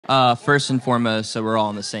First and foremost, so we're all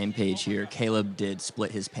on the same page here, Caleb did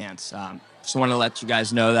split his pants. Just want to let you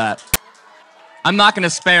guys know that I'm not going to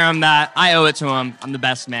spare him that. I owe it to him. I'm the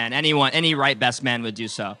best man. Any right best man would do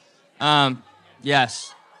so.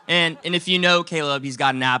 Yes. And if you know Caleb, he's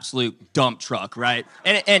got an absolute dump truck, right?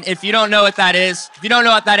 And if you don't know what that is,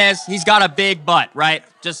 he's got a big butt, right?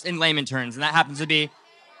 Just in layman terms. And that happens to be,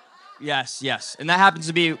 yes. And that happens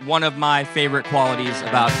to be one of my favorite qualities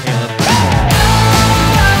about Caleb.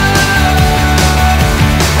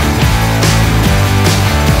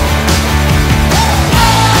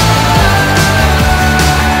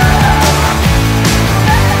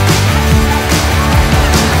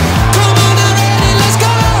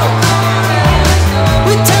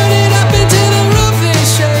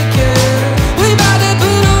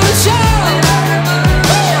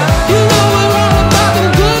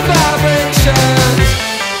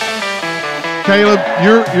 Caleb,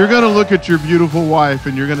 you're going to look at your beautiful wife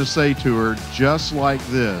and you're going to say to her just like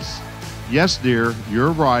this, "Yes, dear,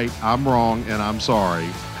 you're right, I'm wrong, and I'm sorry."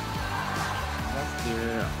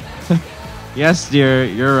 Yes, dear,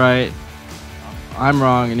 you're right, I'm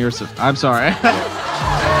wrong, and I'm sorry. Stop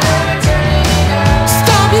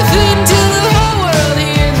your thing till the whole world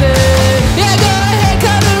hears it. Yeah, go ahead,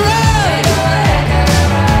 cut the rug.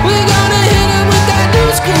 We're gonna hit him with that new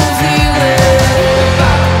school feeling.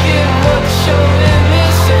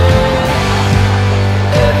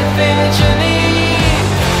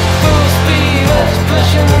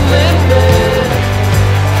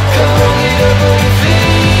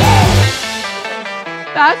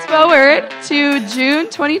 Fast forward to June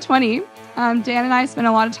 2020. Dan and I spent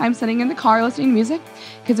a lot of time sitting in the car listening to music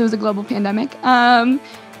because it was a global pandemic. And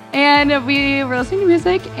we were listening to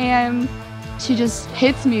music, and she just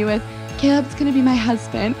hits me with, "Caleb's gonna be my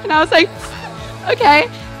husband." And I was like, okay.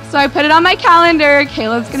 So I put it on my calendar,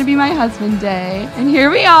 Caleb's gonna be my husband day. And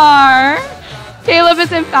here we are. Caleb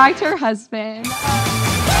is in fact her husband.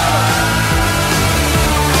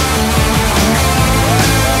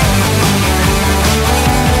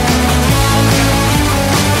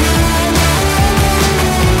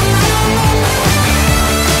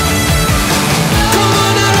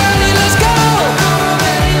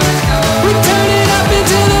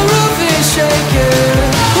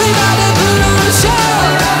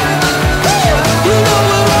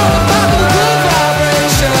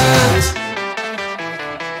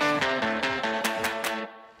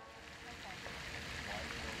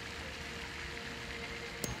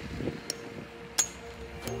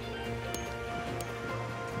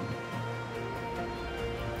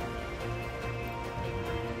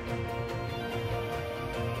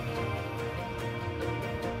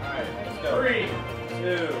 Three,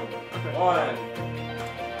 two, one.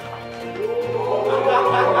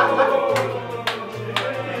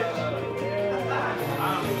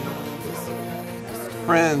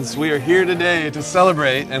 Friends, we are here today to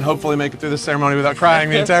celebrate and hopefully make it through the ceremony without crying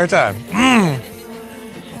the entire time.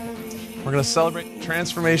 We're going to celebrate the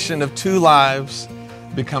transformation of two lives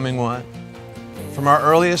becoming one. From our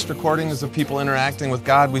earliest recordings of people interacting with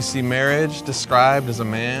God, we see marriage described as a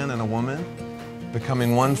man and a woman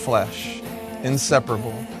becoming one flesh,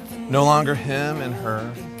 inseparable, no longer him and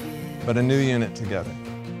her, but a new unit together.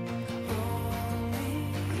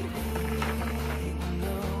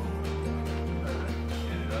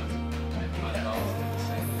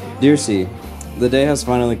 Dear C, the day has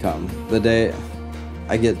finally come. The day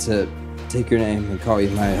I get to take your name and call you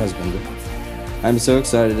my husband. I'm so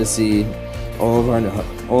excited to see all of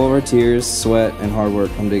our tears, sweat, and hard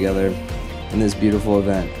work come together in this beautiful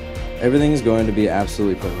event. Everything is going to be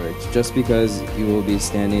absolutely perfect, just because you will be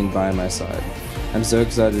standing by my side. I'm so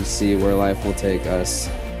excited to see where life will take us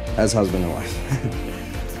as husband and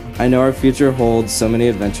wife. I know our future holds so many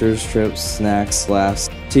adventures, trips, snacks, laughs,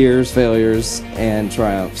 tears, failures, and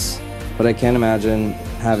triumphs, but I can't imagine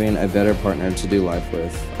having a better partner to do life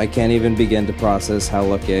with. I can't even begin to process how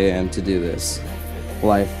lucky I am to do this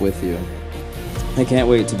life with you. I can't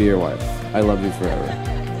wait to be your wife. I love you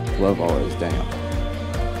forever. Love always, Danielle.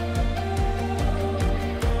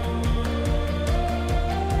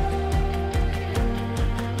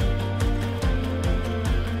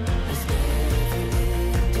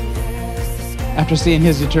 After seeing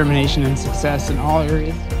his determination and success in all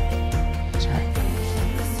areas. Sorry.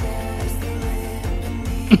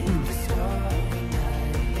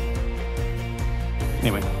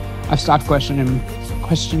 Anyway, I've stopped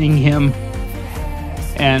questioning him,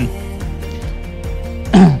 and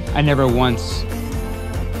I never once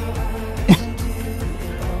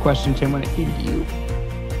questioned him when it came to you.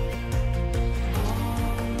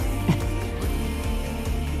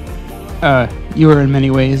 You were in many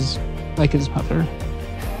ways like his mother.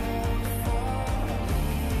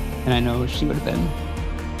 And I know she would have been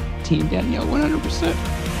Team Danielle 100%.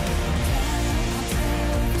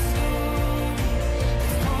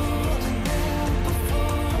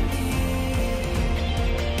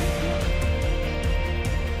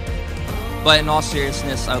 But in all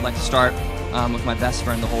seriousness, I would like to start with my best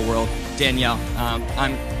friend in the whole world, Danielle.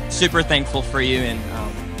 I'm super thankful for you,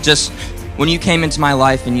 and just when you came into my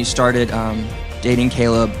life and you started dating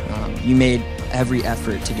Caleb, you made every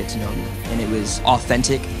effort to get to know me, and it was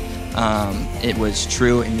authentic, it was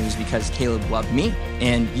true, and it was because Caleb loved me,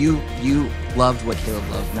 and you loved what Caleb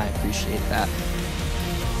loved, and I appreciate that.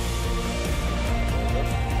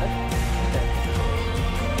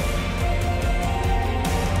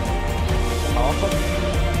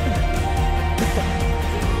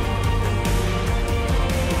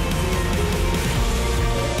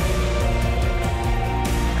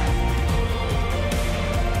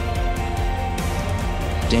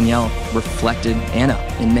 Danielle reflected Anna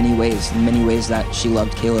in many ways that she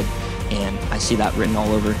loved Caleb, and I see that written all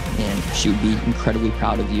over, and she would be incredibly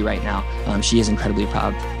proud of you right now. She is incredibly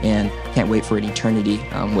proud, and can't wait for an eternity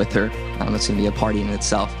with her. It's going to be a party in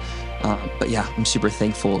itself. But yeah, I'm super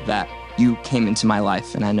thankful that you came into my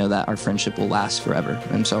life, and I know that our friendship will last forever,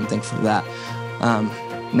 and so I'm thankful for that.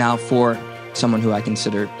 Now for someone who I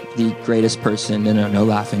consider the greatest person, no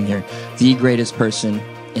laughing here, the greatest person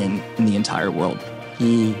in the entire world.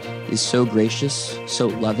 He is so gracious, so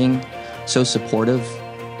loving, so supportive,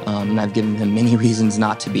 and I've given him many reasons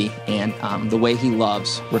not to be. And the way he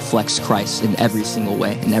loves reflects Christ in every single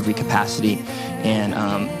way, in every capacity. And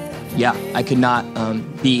yeah, I could not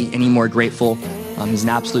be any more grateful. He's an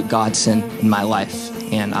absolute godsend in my life,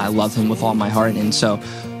 and I love him with all my heart. And so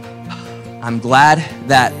I'm glad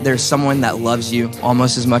that there's someone that loves you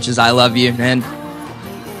almost as much as I love you, and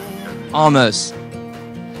almost.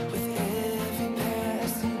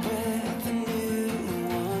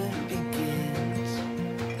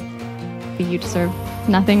 You deserve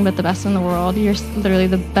nothing but the best in the world. You're literally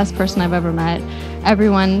the best person I've ever met.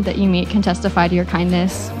 Everyone that you meet can testify to your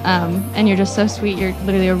kindness, and you're just so sweet. You're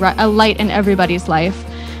literally a light in everybody's life.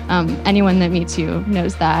 Anyone that meets you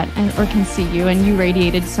knows that, or can see you, and you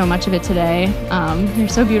radiated so much of it today. You're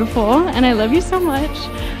so beautiful, and I love you so much.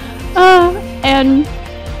 And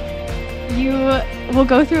you will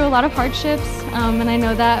go through a lot of hardships, and I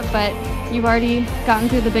know that, but you've already gotten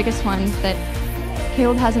through the biggest ones. That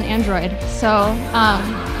Caleb has an Android, so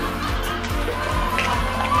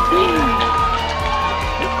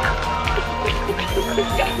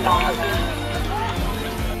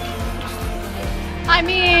I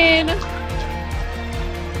mean,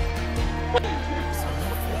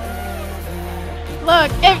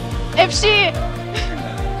 look, if she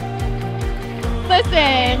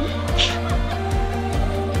listen.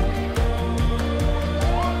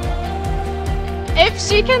 If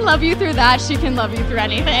she can love you through that, she can love you through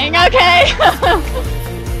anything, okay?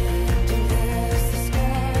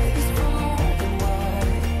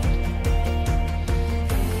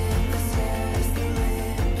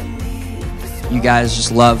 You guys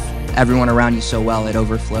just love everyone around you so well, it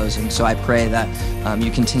overflows. And so I pray that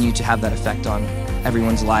you continue to have that effect on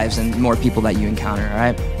everyone's lives and more people that you encounter, all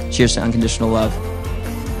right? Cheers to unconditional love.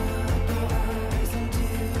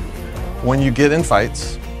 When you get in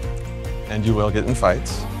fights, and you will get in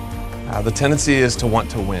fights, the tendency is to want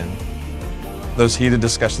to win. Those heated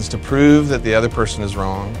discussions to prove that the other person is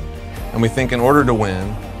wrong. And we think in order to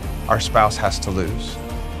win, our spouse has to lose.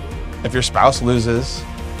 If your spouse loses,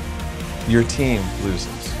 your team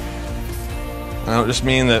loses. I don't just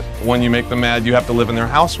mean that when you make them mad, you have to live in their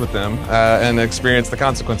house with them and experience the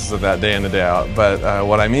consequences of that day in and day out. But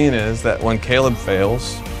what I mean is that when Caleb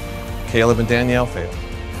fails, Caleb and Danielle fail.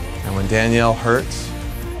 And when Danielle hurts,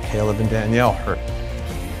 Caleb and Danielle hurt.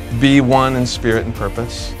 Be one in spirit and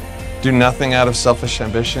purpose. Do nothing out of selfish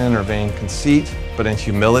ambition or vain conceit, but in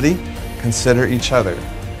humility, consider each other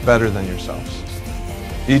better than yourselves.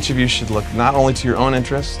 Each of you should look not only to your own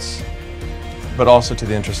interests, but also to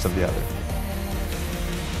the interest of the other.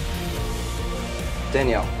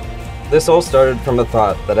 Danielle, this all started from a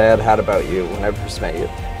thought that I had had about you when I first met you.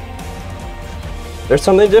 There's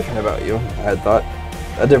something different about you, I had thought.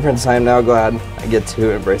 A difference I am now glad I get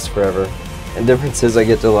to embrace forever, and differences I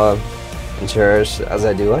get to love and cherish as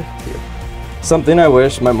I do life with you. Something I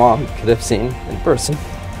wish my mom could have seen in person,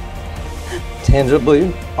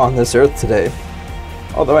 tangibly on this earth today,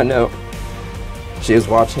 although I know she is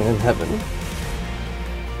watching in heaven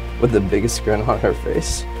with the biggest grin on her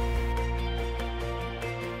face.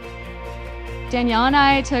 Danielle and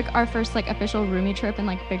I took our first official roomie trip and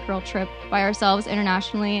big girl trip by ourselves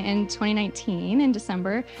internationally in 2019 in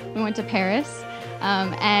December. We went to Paris,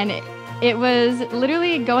 and It was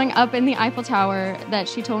literally going up in the Eiffel Tower that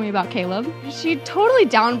she told me about Caleb. She totally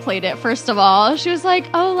downplayed it, first of all. She was like,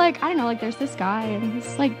 oh, like, I don't know, like, there's this guy, and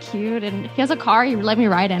he's, like, cute, and he has a car, he let me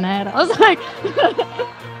ride in it. I was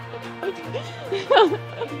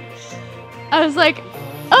like,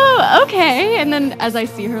 oh, okay. And then as I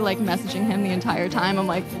see her, like, messaging him the entire time, I'm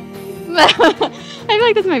like, I feel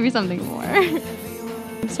like this might be something more.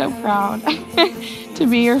 I'm so proud to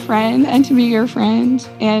be your friend and to be your friend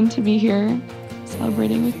and to be here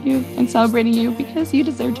celebrating with you and celebrating you because you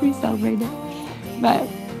deserve to be celebrated. But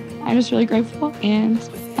I'm just really grateful and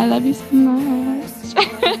I love you so much.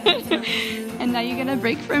 And now you get a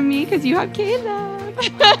break from me because you have Caleb.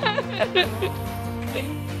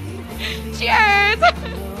 Cheers!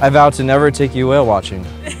 I vow to never take you whale watching,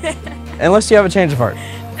 unless you have a change of heart.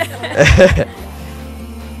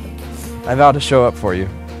 I vow to show up for you.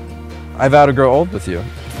 I vow to grow old with you.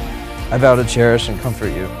 I vow to cherish and comfort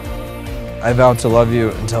you. I vow to love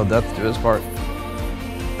you until death do us part.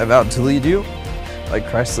 I vow to lead you like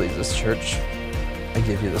Christ leads this church. I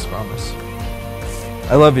give you this promise.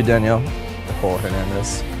 I love you, Danielle Nicole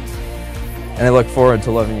Hernandez, and I look forward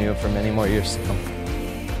to loving you for many more years to come.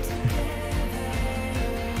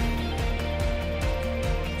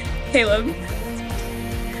 Caleb,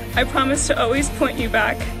 I promise to always point you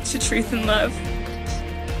back to truth and love.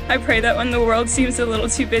 I pray that when the world seems a little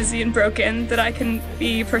too busy and broken, that I can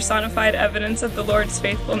be personified evidence of the Lord's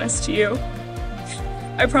faithfulness to you.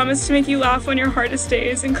 I promise to make you laugh on your hardest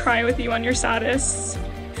days and cry with you on your saddest.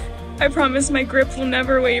 I promise my grip will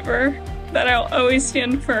never waver, that I'll always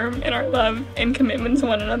stand firm in our love and commitment to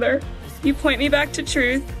one another. You point me back to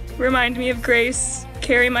truth, remind me of grace,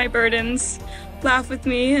 carry my burdens, laugh with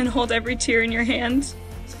me, and hold every tear in your hand.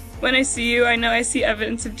 When I see you, I know I see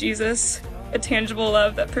evidence of Jesus, a tangible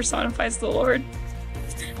love that personifies the Lord.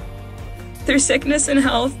 Through sickness and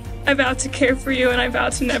health, I vow to care for you and I vow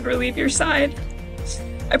to never leave your side.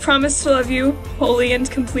 I promise to love you wholly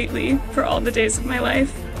and completely for all the days of my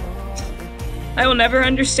life. I will never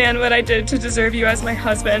understand what I did to deserve you as my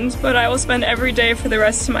husband, but I will spend every day for the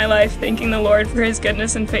rest of my life thanking the Lord for his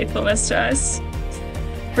goodness and faithfulness to us.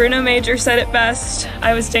 Bruno Major said it best,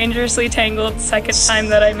 I was dangerously tangled the second time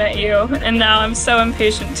that I met you, and now I'm so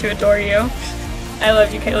impatient to adore you. I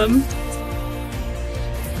love you, Caleb.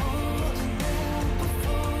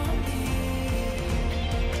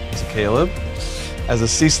 To Caleb, as a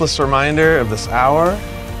ceaseless reminder of this hour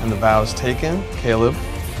and the vows taken, Caleb,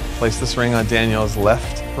 place this ring on Danielle's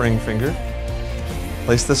left ring finger.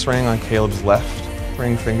 Place this ring on Caleb's left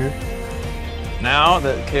ring finger. Now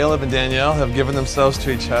that Caleb and Danielle have given themselves to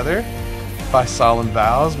each other by solemn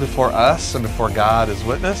vows before us and before God as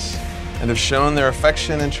witness, and have shown their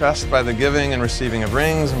affection and trust by the giving and receiving of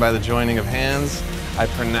rings and by the joining of hands, I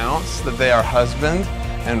pronounce that they are husband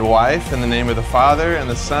and wife in the name of the Father and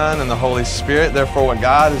the Son and the Holy Spirit. Therefore, what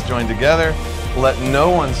God has joined together, let no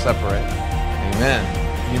one separate. Amen.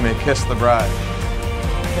 You may kiss the bride.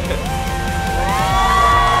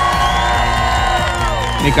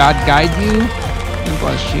 May God guide you and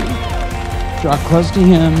bless you. Draw close to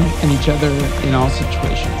Him and each other in all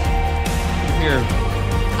situations. Here.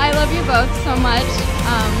 I love you both so much.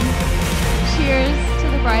 Cheers to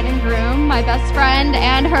the bride and groom, my best friend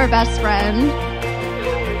and her best friend.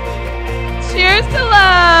 Cheers to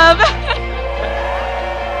love.